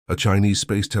A Chinese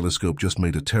space telescope just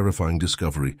made a terrifying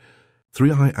discovery.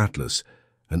 3I Atlas,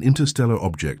 an interstellar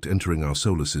object entering our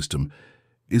solar system,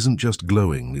 isn't just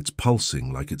glowing, it's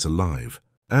pulsing like it's alive.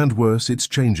 And worse, it's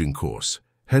changing course,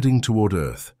 heading toward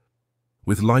Earth.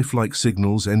 With lifelike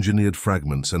signals, engineered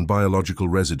fragments, and biological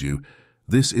residue,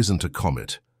 this isn't a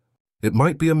comet. It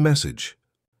might be a message,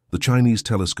 the Chinese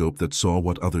telescope that saw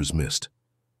what others missed.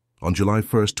 On July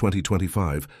 1,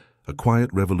 2025, a quiet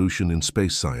revolution in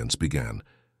space science began.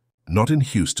 Not in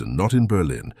Houston, not in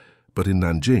Berlin, but in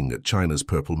Nanjing at China's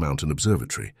Purple Mountain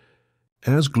Observatory.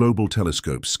 As global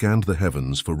telescopes scanned the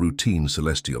heavens for routine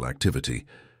celestial activity,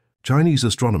 Chinese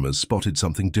astronomers spotted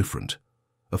something different.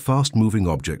 A fast-moving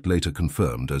object later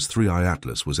confirmed as 3I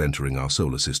Atlas was entering our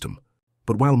solar system.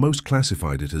 But while most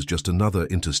classified it as just another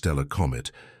interstellar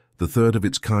comet, the third of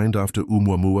its kind after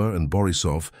Oumuamua and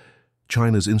Borisov,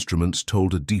 China's instruments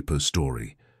told a deeper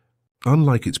story.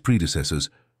 Unlike its predecessors,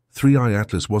 3I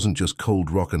Atlas wasn't just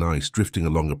cold rock and ice drifting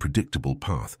along a predictable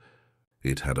path.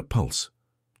 It had a pulse.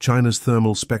 China's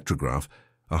thermal spectrograph,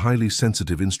 a highly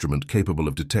sensitive instrument capable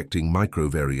of detecting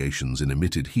micro-variations in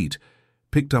emitted heat,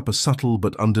 picked up a subtle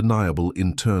but undeniable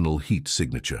internal heat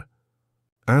signature.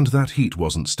 And that heat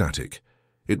wasn't static.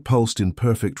 It pulsed in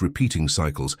perfect repeating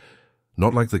cycles,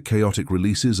 not like the chaotic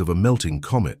releases of a melting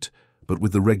comet, but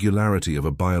with the regularity of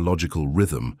a biological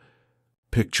rhythm.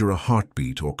 Picture a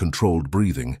heartbeat or controlled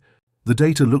breathing. The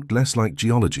data looked less like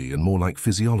geology and more like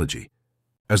physiology.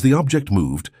 As the object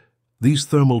moved, these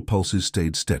thermal pulses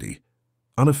stayed steady,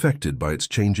 unaffected by its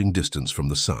changing distance from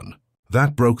the sun.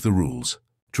 That broke the rules.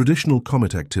 Traditional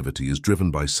comet activity is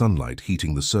driven by sunlight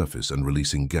heating the surface and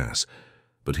releasing gas,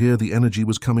 but here the energy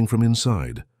was coming from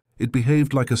inside. It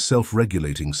behaved like a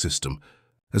self-regulating system,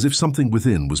 as if something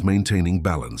within was maintaining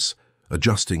balance,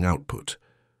 adjusting output,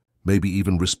 maybe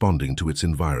even responding to its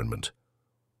environment.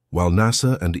 While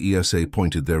NASA and ESA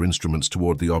pointed their instruments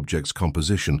toward the object's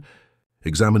composition,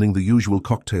 examining the usual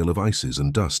cocktail of ices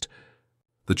and dust,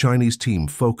 the Chinese team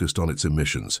focused on its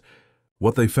emissions.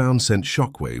 What they found sent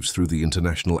shockwaves through the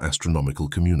international astronomical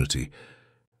community.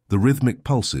 The rhythmic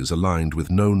pulses aligned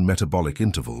with known metabolic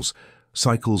intervals,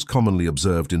 cycles commonly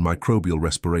observed in microbial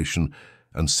respiration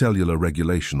and cellular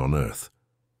regulation on Earth.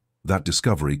 That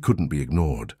discovery couldn't be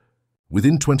ignored.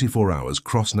 Within 24 hours,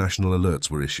 cross-national alerts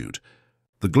were issued.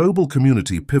 The global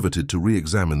community pivoted to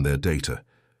re-examine their data.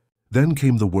 Then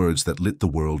came the words that lit the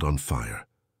world on fire.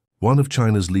 One of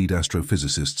China's lead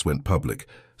astrophysicists went public,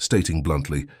 stating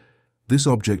bluntly, "This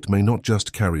object may not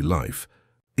just carry life,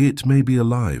 it may be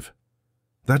alive."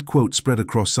 That quote spread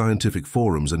across scientific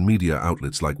forums and media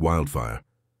outlets like wildfire.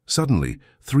 Suddenly,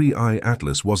 3I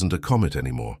Atlas wasn't a comet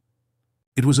anymore.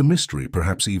 It was a mystery,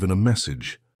 perhaps even a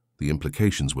message. The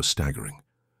implications were staggering.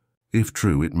 If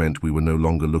true, it meant we were no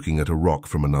longer looking at a rock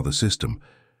from another system.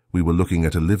 We were looking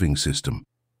at a living system,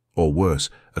 or worse,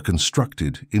 a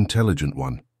constructed, intelligent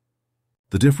one.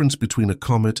 The difference between a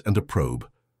comet and a probe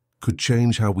could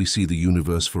change how we see the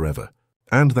universe forever.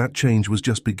 And that change was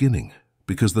just beginning,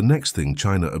 because the next thing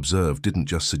China observed didn't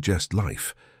just suggest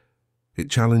life. It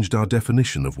challenged our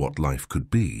definition of what life could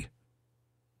be.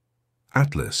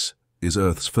 Atlas is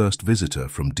Earth's first visitor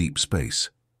from deep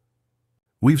space.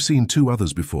 We've seen two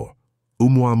others before,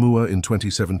 Oumuamua in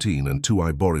 2017 and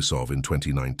 2I Borisov in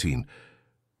 2019.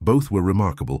 Both were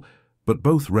remarkable, but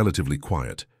both relatively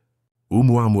quiet.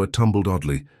 Oumuamua tumbled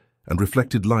oddly and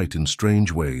reflected light in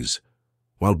strange ways,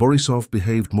 while Borisov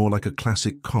behaved more like a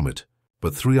classic comet.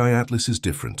 But 3I Atlas is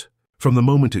different. From the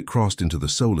moment it crossed into the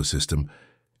solar system,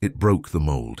 it broke the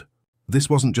mold. This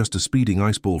wasn't just a speeding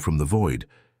iceball from the void.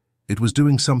 It was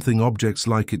doing something objects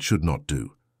like it should not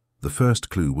do. The first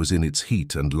clue was in its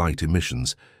heat and light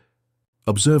emissions.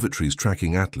 Observatories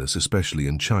tracking Atlas, especially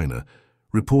in China,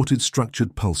 reported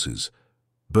structured pulses,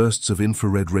 bursts of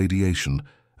infrared radiation,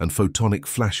 and photonic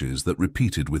flashes that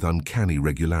repeated with uncanny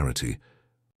regularity.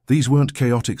 These weren't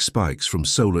chaotic spikes from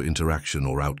solar interaction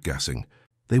or outgassing.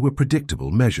 They were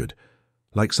predictable, measured,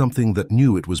 like something that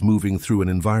knew it was moving through an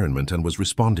environment and was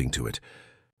responding to it.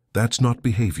 That's not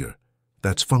behavior,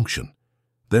 that's function.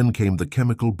 Then came the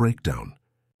chemical breakdown.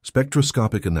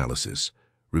 Spectroscopic analysis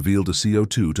revealed a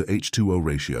CO2 to H2O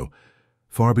ratio,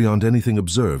 far beyond anything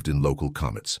observed in local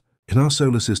comets. In our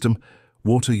solar system,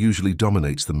 water usually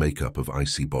dominates the makeup of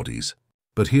icy bodies.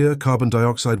 But here, carbon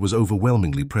dioxide was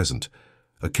overwhelmingly present,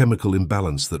 a chemical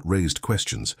imbalance that raised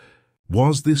questions.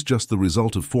 Was this just the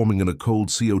result of forming in a cold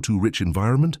CO2-rich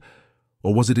environment,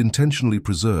 or was it intentionally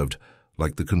preserved,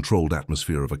 like the controlled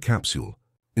atmosphere of a capsule?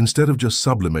 Instead of just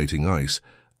sublimating ice,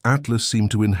 Atlas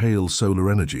seemed to inhale solar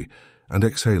energy and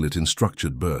exhale it in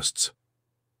structured bursts.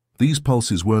 These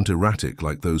pulses weren't erratic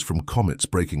like those from comets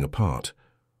breaking apart.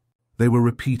 They were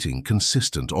repeating,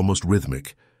 consistent, almost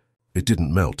rhythmic. It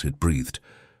didn't melt, it breathed.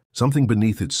 Something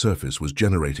beneath its surface was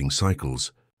generating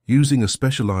cycles. Using a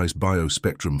specialized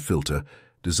biospectrum filter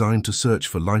designed to search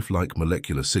for lifelike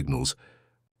molecular signals,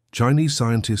 Chinese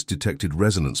scientists detected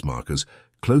resonance markers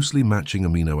closely matching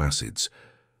amino acids,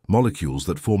 molecules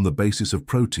that form the basis of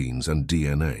proteins and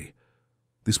DNA.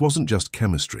 This wasn't just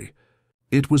chemistry.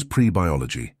 It was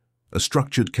pre-biology, a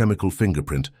structured chemical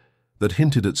fingerprint that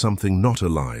hinted at something not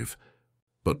alive,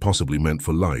 but possibly meant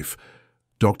for life.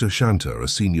 Dr. Shanta, a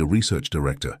senior research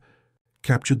director,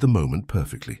 captured the moment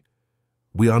perfectly.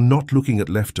 We are not looking at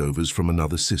leftovers from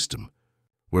another system.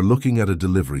 We're looking at a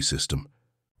delivery system.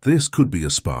 This could be a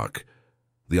spark.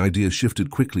 The idea shifted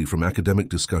quickly from academic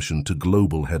discussion to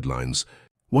global headlines.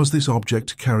 Was this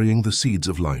object carrying the seeds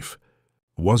of life?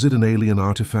 Was it an alien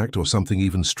artifact or something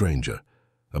even stranger?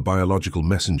 A biological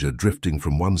messenger drifting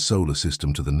from one solar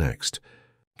system to the next.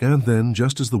 And then,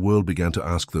 just as the world began to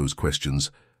ask those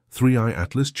questions, 3I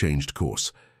Atlas changed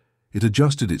course. It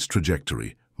adjusted its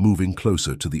trajectory, moving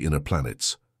closer to the inner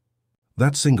planets.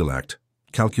 That single act,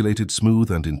 calculated, smooth,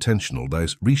 and intentional,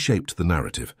 reshaped the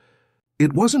narrative.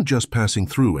 It wasn't just passing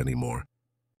through anymore.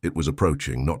 It was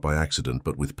approaching, not by accident,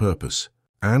 but with purpose.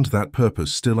 And that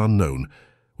purpose, still unknown,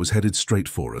 was headed straight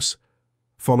for us.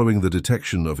 Following the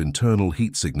detection of internal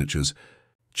heat signatures,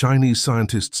 Chinese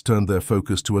scientists turned their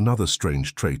focus to another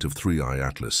strange trait of 3I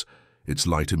Atlas, its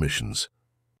light emissions.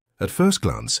 At first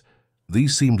glance,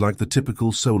 these seemed like the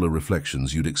typical solar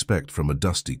reflections you'd expect from a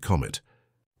dusty comet.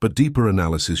 But deeper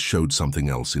analysis showed something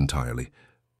else entirely.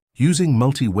 Using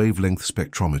multi-wavelength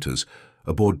spectrometers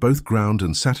aboard both ground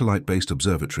and satellite-based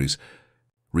observatories,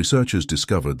 researchers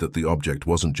discovered that the object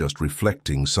wasn't just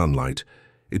reflecting sunlight,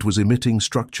 it was emitting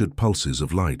structured pulses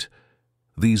of light.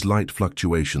 These light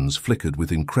fluctuations flickered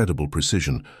with incredible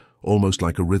precision, almost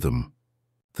like a rhythm.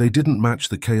 They didn't match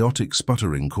the chaotic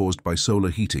sputtering caused by solar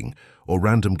heating or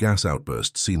random gas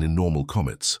outbursts seen in normal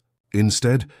comets.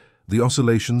 Instead, the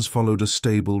oscillations followed a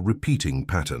stable, repeating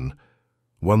pattern,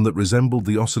 one that resembled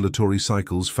the oscillatory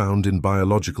cycles found in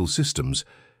biological systems,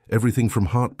 everything from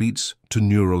heartbeats to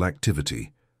neural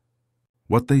activity.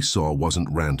 What they saw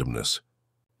wasn't randomness.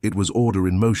 It was order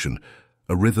in motion,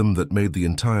 a rhythm that made the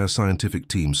entire scientific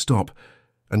team stop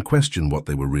and question what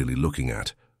they were really looking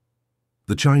at.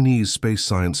 The Chinese Space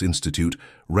Science Institute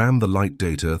ran the light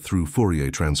data through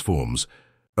Fourier transforms,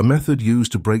 a method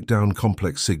used to break down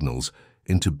complex signals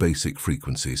into basic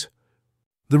frequencies.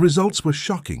 The results were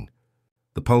shocking.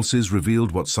 The pulses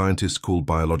revealed what scientists call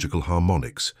biological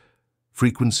harmonics,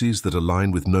 frequencies that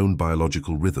align with known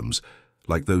biological rhythms,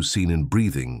 like those seen in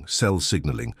breathing, cell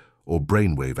signaling, or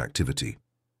brainwave activity.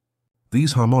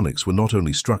 These harmonics were not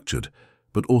only structured,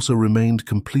 but also remained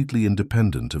completely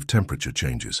independent of temperature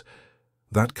changes.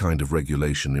 That kind of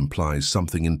regulation implies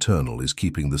something internal is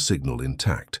keeping the signal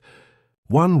intact.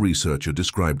 One researcher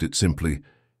described it simply,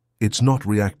 "It's not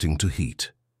reacting to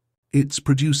heat. It's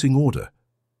producing order."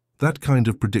 That kind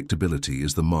of predictability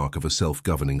is the mark of a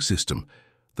self-governing system,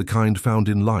 the kind found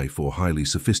in life or highly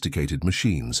sophisticated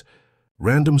machines.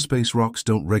 Random space rocks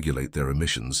don't regulate their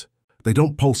emissions. They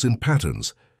don't pulse in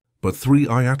patterns, but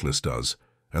 3I Atlas does,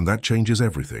 and that changes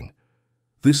everything.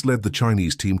 This led the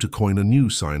Chinese team to coin a new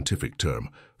scientific term,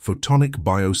 photonic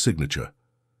biosignature.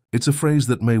 It's a phrase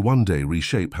that may one day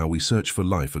reshape how we search for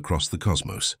life across the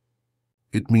cosmos.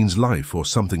 It means life, or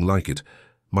something like it,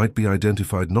 might be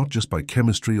identified not just by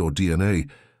chemistry or DNA,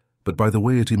 but by the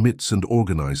way it emits and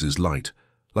organizes light,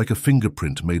 like a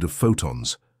fingerprint made of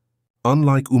photons.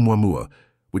 Unlike Oumuamua,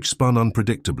 which spun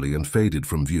unpredictably and faded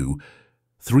from view,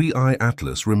 3I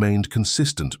Atlas remained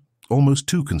consistent, almost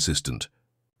too consistent.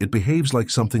 It behaves like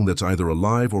something that's either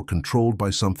alive or controlled by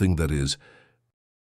something that is.